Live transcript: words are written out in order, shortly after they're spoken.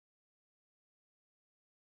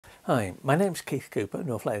Hi, my name's Keith Cooper,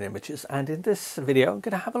 Northlane Images, and in this video I'm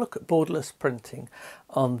going to have a look at borderless printing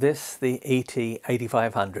on this, the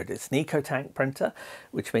ET-8500. It's an Ecotank printer,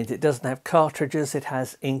 which means it doesn't have cartridges, it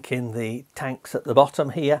has ink in the tanks at the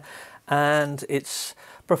bottom here, and it's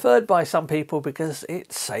preferred by some people because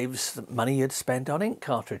it saves the money you'd spend on ink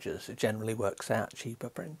cartridges. It generally works out cheaper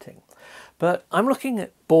printing. But I'm looking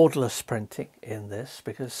at borderless printing in this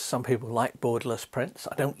because some people like borderless prints.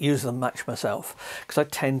 I don't use them much myself because I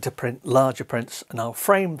tend to print larger prints and I'll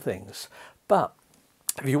frame things. But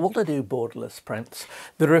if you want to do borderless prints,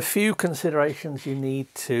 there are a few considerations you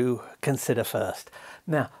need to consider first.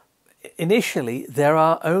 Now, initially, there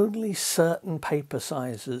are only certain paper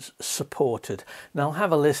sizes supported. Now, I'll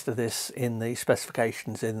have a list of this in the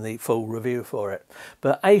specifications in the full review for it.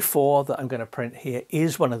 But A4 that I'm going to print here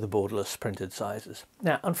is one of the borderless printed sizes.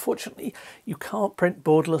 Now, unfortunately, you can't print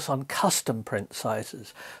borderless on custom print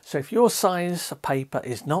sizes. So if your size of paper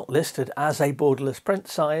is not listed as a borderless print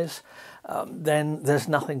size, then there's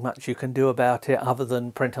nothing much you can do about it other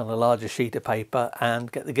than print on a larger sheet of paper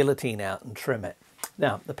and get the guillotine out and trim it.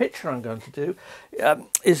 Now, the picture I'm going to do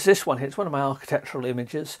is this one here. It's one of my architectural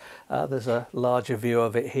images. There's a larger view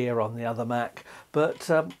of it here on the other Mac, but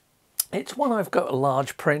it's one I've got a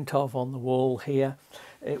large print of on the wall here.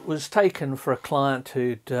 It was taken for a client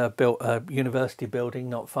who'd built a university building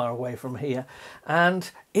not far away from here, and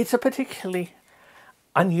it's a particularly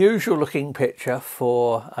unusual looking picture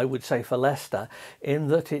for, I would say, for Leicester, in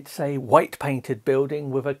that it's a white painted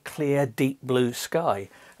building with a clear deep blue sky.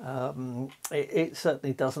 It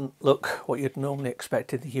certainly doesn't look what you'd normally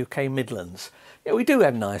expect in the UK Midlands. Yeah, we do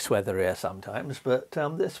have nice weather here sometimes, but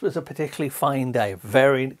this was a particularly fine day,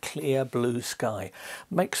 very clear blue sky.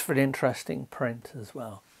 Makes for an interesting print as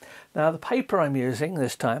well. Now, the paper I'm using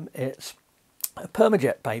this time, it's a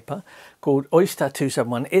permajet paper called Oyster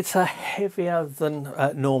 271. It's a heavier than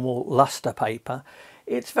normal luster paper.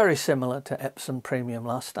 It's very similar to Epson Premium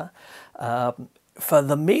Luster. For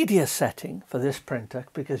the media setting for this printer,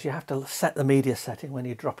 because you have to set the media setting when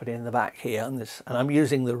you drop it in the back here, and I'm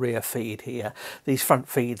using the rear feed here. These front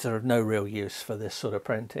feeds are of no real use for this sort of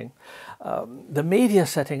printing. The media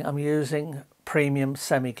setting I'm using Premium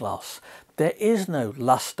Semi-Gloss. There is no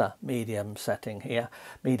luster medium setting here,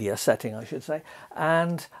 media setting I should say,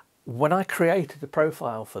 and when I created the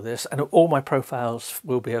profile for this, and all my profiles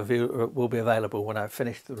will be available when I've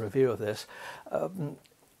finished the review of this,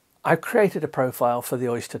 I created a profile for the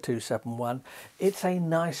Oyster 271. It's a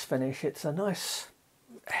nice finish. It's a nice,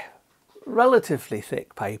 relatively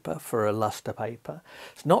thick paper for a luster paper.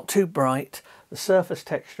 It's not too bright. The surface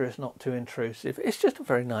texture is not too intrusive. It's just a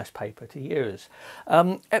very nice paper to use.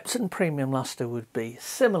 Epson Premium Luster would be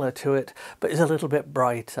similar to it, but is a little bit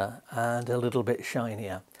brighter and a little bit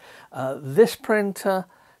shinier. This printer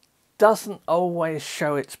doesn't always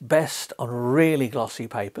show its best on really glossy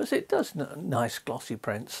papers. It does nice glossy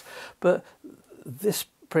prints, but this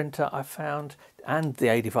printer I found, and the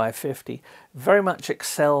 8550, very much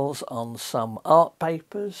excels on some art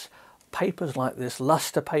papers, papers like this,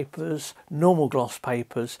 luster papers, normal gloss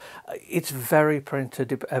papers. It's very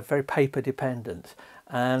paper dependent,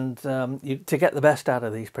 and to get the best out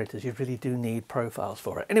of these printers you really do need profiles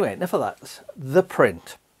for it. Anyway, enough of that. The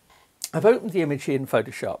print. I've opened the image in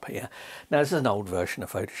Photoshop here. Now, this is an old version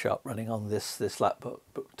of Photoshop running on this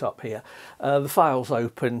laptop here. The file's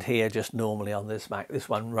opened here just normally on this Mac. This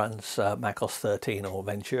one runs Mac OS 13 or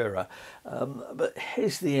Ventura. But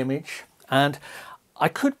here's the image, and I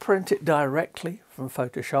could print it directly from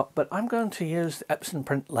Photoshop, but I'm going to use the Epson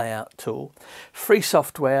Print Layout tool. Free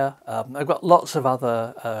software. I've got lots of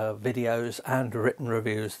other videos and written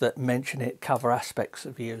reviews that mention it, cover aspects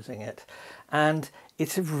of using it. And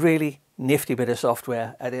it's a really nifty bit of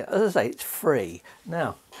software, and as I say, it's free.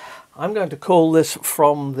 Now, I'm going to call this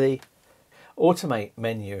from the Automate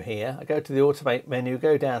menu here. I go to the Automate menu,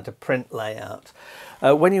 go down to Print Layout.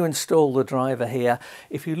 When you install the driver here,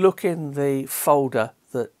 if you look in the folder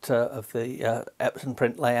that of the Epson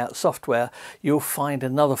Print Layout software, you'll find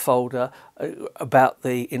another folder about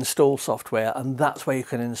the install software, and that's where you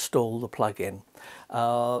can install the plugin.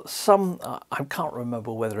 I can't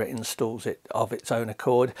remember whether it installs it of its own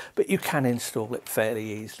accord, but you can install it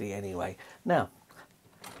fairly easily anyway. Now,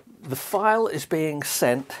 the file is being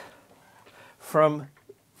sent from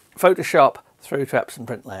Photoshop through to Epson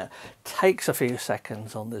Print Layout. Takes a few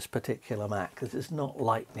seconds on this particular Mac because it's not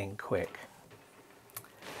lightning quick.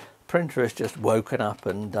 Printer has just woken up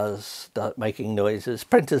and start making noises.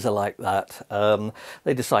 Printers are like that.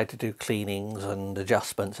 They decide to do cleanings and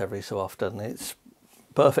adjustments every so often. It's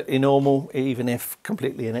perfectly normal, even if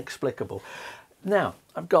completely inexplicable. Now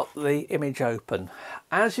I've got the image open.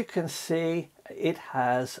 As you can see, it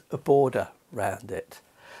has a border around it.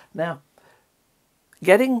 Now,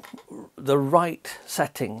 getting the right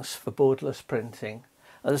settings for borderless printing,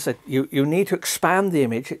 as I said, you need to expand the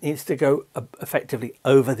image. It needs to go effectively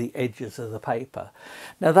over the edges of the paper.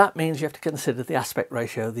 Now that means you have to consider the aspect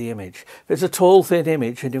ratio of the image. If it's a tall, thin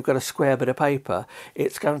image and you've got a square bit of paper,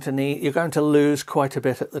 you're going to lose quite a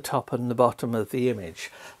bit at the top and the bottom of the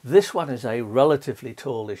image. This one is a relatively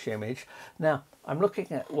tallish image. Now, I'm looking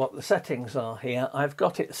at what the settings are here. I've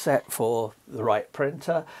got it set for the right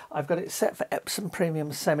printer. I've got it set for Epson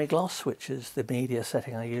Premium Semi-Gloss, which is the media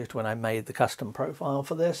setting I used when I made the custom profile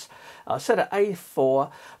for this. I set at A4,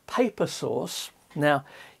 paper source. Now,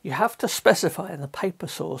 you have to specify in the paper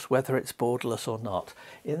source whether it's borderless or not.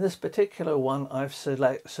 In this particular one, I've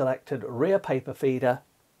selected rear paper feeder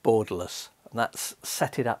borderless, and that's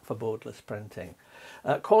set it up for borderless printing.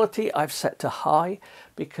 Quality I've set to high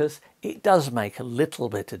because it does make a little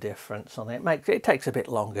bit of difference on it. It takes a bit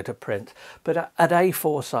longer to print, but at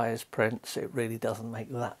A4 size prints it really doesn't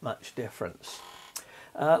make that much difference.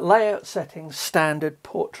 Layout settings, standard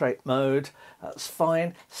portrait mode, that's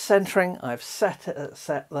fine. Centering, I've set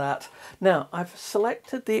that. Now I've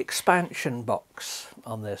selected the expansion box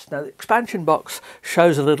on this. Now the expansion box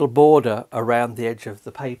shows a little border around the edge of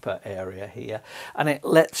the paper area here, and it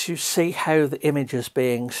lets you see how the image is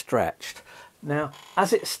being stretched. Now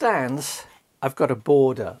as it stands, I've got a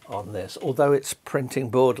border on this, although it's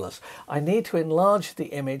printing borderless. I need to enlarge the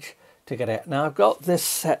image to get it. Now I've got this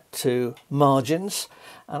set to margins,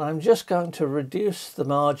 and I'm just going to reduce the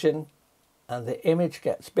margin and the image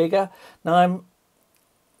gets bigger. Now I'm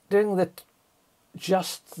doing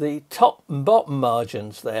just the top and bottom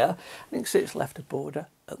margins there. You can see it's left a border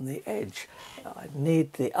on the edge. I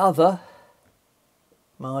need the other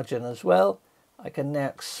margin as well. I can now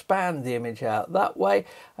expand the image out that way,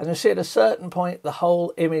 and you see at a certain point the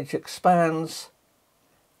whole image expands,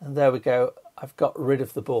 and there we go, I've got rid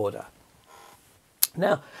of the border.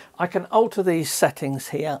 Now I can alter these settings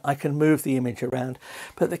here, I can move the image around,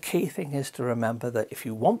 but the key thing is to remember that if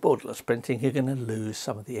you want borderless printing, you're going to lose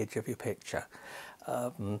some of the edge of your picture.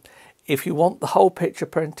 If you want the whole picture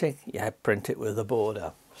printing, yeah, print it with a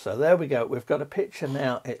border. So there we go, we've got a picture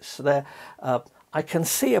now, it's there. I can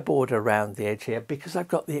see a border around the edge here because I've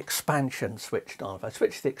got the expansion switched on. If I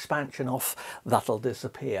switch the expansion off, that'll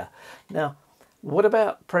disappear. Now, what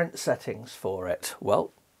about print settings for it?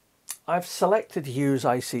 Well, I've selected Use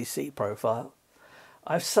ICC Profile.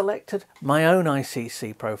 I've selected my own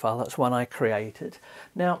ICC profile, that's one I created.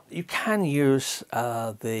 Now, you can use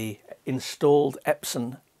the installed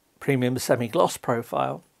Epson Premium Semi-Gloss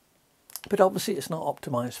profile, but obviously it's not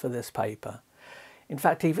optimized for this paper. In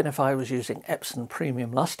fact, even if I was using Epson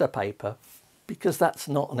Premium Luster paper, because that's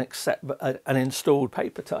not an installed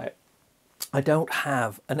paper type, I don't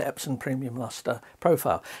have an Epson Premium Luster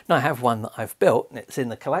profile. Now I have one that I've built, and it's in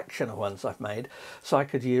the collection of ones I've made, so I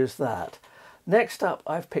could use that. Next up,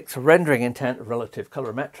 I've picked a rendering intent of relative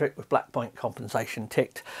colorimetric with black point compensation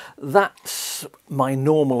ticked. That's my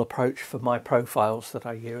normal approach for my profiles that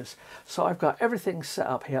I use. So I've got everything set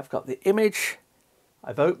up here. I've got the image.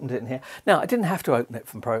 I've opened it in here. Now, I didn't have to open it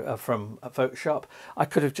from Photoshop. I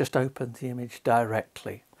could have just opened the image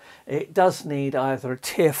directly. It does need either a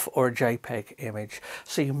TIFF or a JPEG image,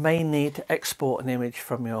 so you may need to export an image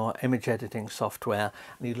from your image editing software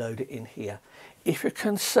and you load it in here. If you're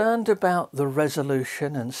concerned about the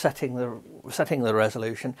resolution and setting the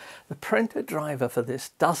resolution, the printer driver for this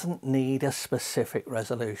doesn't need a specific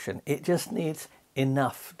resolution. It just needs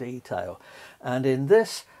enough detail. And in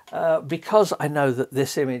this, because I know that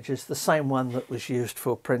this image is the same one that was used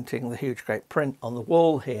for printing the huge great print on the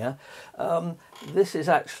wall here, this has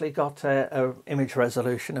actually got an image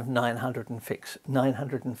resolution of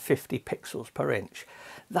 950 pixels per inch.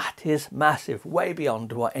 That is massive, way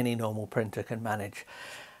beyond what any normal printer can manage.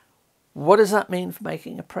 What does that mean for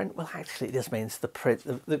making a print? Well, actually it just means the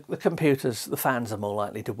computers, the fans are more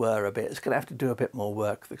likely to whir a bit. It's going to have to do a bit more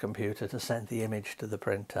work, the computer, to send the image to the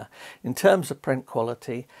printer. In terms of print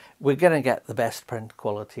quality, we're going to get the best print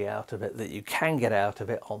quality out of it that you can get out of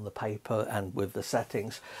it on the paper and with the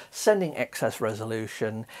settings. Sending excess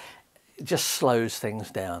resolution just slows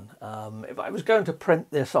things down. If I was going to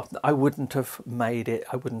print this off, I wouldn't have made it,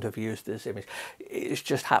 I wouldn't have used this image. It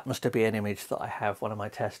just happens to be an image that I have, one of my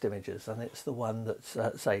test images, and it's the one that's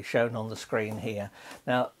say shown on the screen here.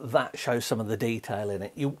 Now that shows some of the detail in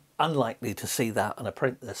it. You're unlikely to see that on a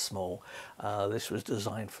print this small. This was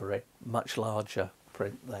designed for a much larger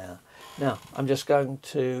print there. Now I'm just going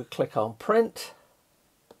to click on print.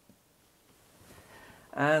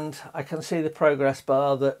 and I can see the progress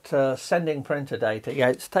bar that sending printer data. Yeah,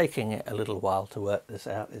 it's taking it a little while to work this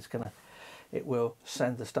out. It will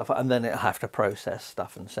send the stuff and then it'll have to process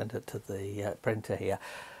stuff and send it to the printer here.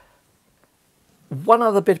 One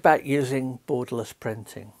other bit about using borderless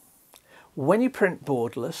printing. When you print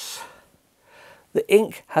borderless, the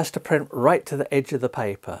ink has to print right to the edge of the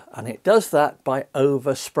paper, and it does that by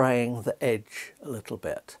overspraying the edge a little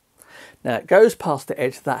bit. Now it goes past the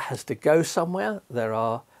edge, that has to go somewhere.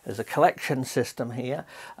 There's a collection system here.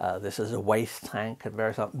 This is a waste tank and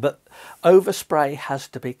various other, but overspray has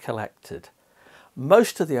to be collected.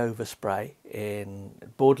 Most of the overspray in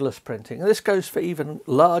borderless printing, and this goes for even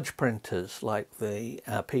large printers like the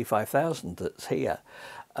P5000 that's here,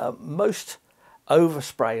 most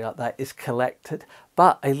overspray like that is collected,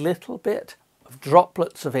 but a little bit of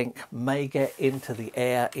droplets of ink may get into the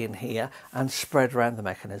air in here and spread around the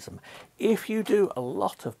mechanism. If you do a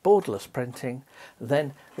lot of borderless printing,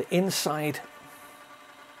 then the inside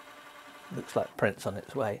looks like print's on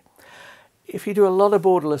its way. If you do a lot of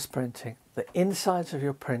borderless printing, the insides of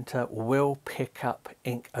your printer will pick up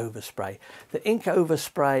ink overspray. The ink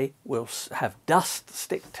overspray will have dust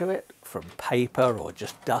stick to it from paper or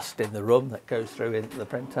just dust in the room that goes through into the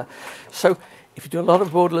printer. So if you do a lot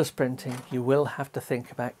of borderless printing, you will have to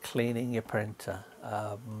think about cleaning your printer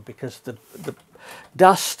because the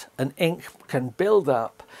dust and ink can build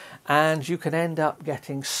up and you can end up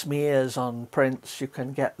getting smears on prints. You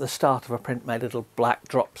can get the start of a print made little black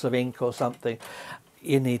drops of ink or something.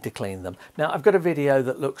 You need to clean them. Now I've got a video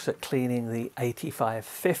that looks at cleaning the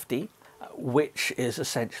 8550, which is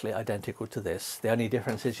essentially identical to this. The only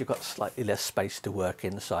difference is you've got slightly less space to work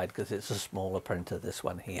inside because it's a smaller printer, this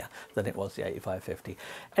one here, than it was the 8550.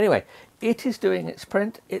 Anyway, it is doing its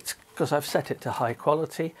print. It's because I've set it to high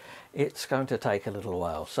quality. It's going to take a little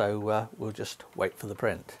while, so we'll just wait for the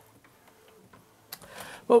print.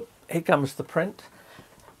 Well, here comes the print.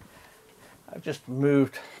 I've just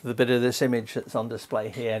moved the bit of this image that's on display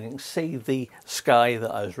here, and you can see the sky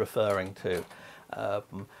that I was referring to.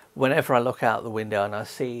 Whenever I look out the window and I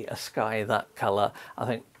see a sky that colour, I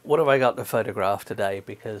think, what have I got to photograph today?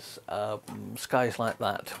 Because skies like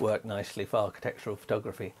that work nicely for architectural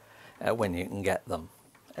photography when you can get them.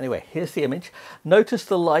 Anyway, here's the image. Notice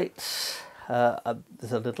the lights.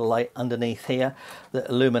 There's a little light underneath here that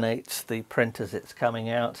illuminates the print as it's coming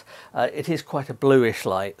out. It is quite a bluish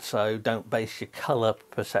light, so don't base your colour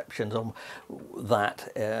perceptions on that.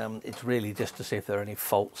 It's really just to see if there are any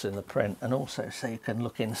faults in the print, and also so you can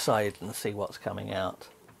look inside and see what's coming out.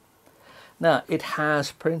 Now it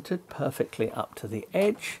has printed perfectly up to the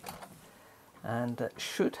edge and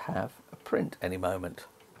should have a print any moment.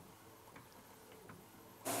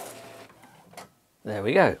 There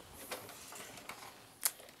we go.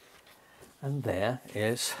 And there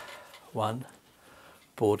is one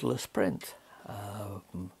borderless print.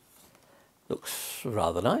 Looks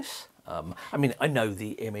rather nice. I mean, I know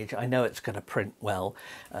the image, I know it's going to print well.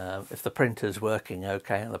 If the printer's working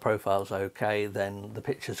okay and the profile's okay, then the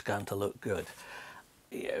picture's going to look good.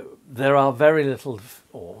 There are very little,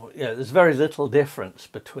 there's very little difference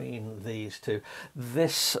between these two.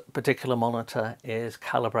 This particular monitor is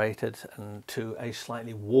calibrated and to a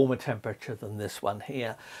slightly warmer temperature than this one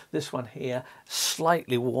here. This one here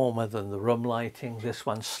slightly warmer than the room lighting. This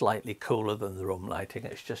one slightly cooler than the room lighting.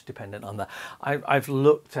 It's just dependent on that. I've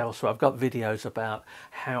looked elsewhere. I've got videos about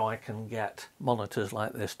how I can get monitors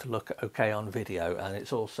like this to look okay on video, and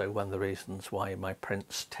it's also one of the reasons why my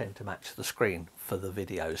prints tend to match the screen for the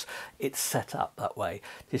videos. It's set up that way.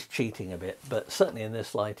 It's cheating a bit, but certainly in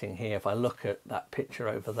this lighting here, if I look at that picture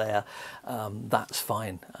over there, that's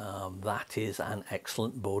fine. That is an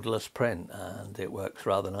excellent borderless print and it works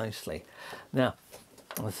rather nicely. Now,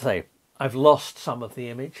 let's say I've lost some of the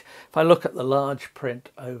image. If I look at the large print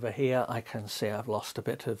over here, I can see I've lost a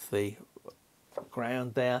bit of the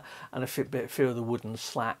ground there, and a few of the wooden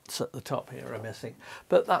slats at the top here are missing.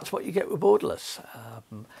 But that's what you get with borderless.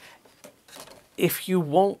 If you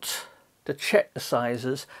want to check the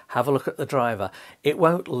sizes, have a look at the driver. It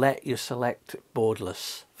won't let you select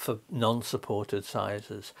borderless for non-supported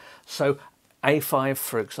sizes. So A5,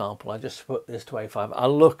 for example, I just put this to A5.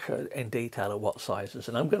 I'll look in detail at what sizes,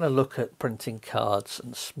 and I'm going to look at printing cards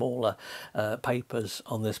and smaller papers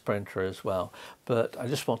on this printer as well. But I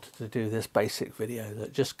just wanted to do this basic video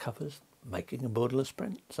that just covers making a borderless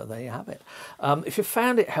print. So there you have it. If you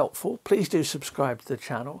found it helpful, please do subscribe to the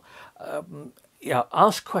channel. Yeah,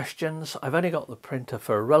 ask questions. I've only got the printer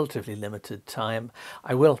for a relatively limited time.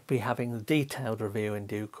 I will be having a detailed review in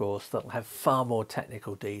due course that'll have far more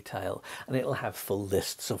technical detail, and it'll have full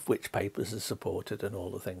lists of which papers are supported and all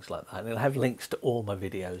the things like that. And it'll have links to all my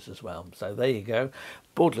videos as well. So there you go,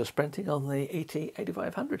 borderless printing on the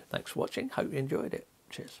ET-8500. Thanks for watching. Hope you enjoyed it.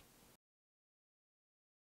 Cheers.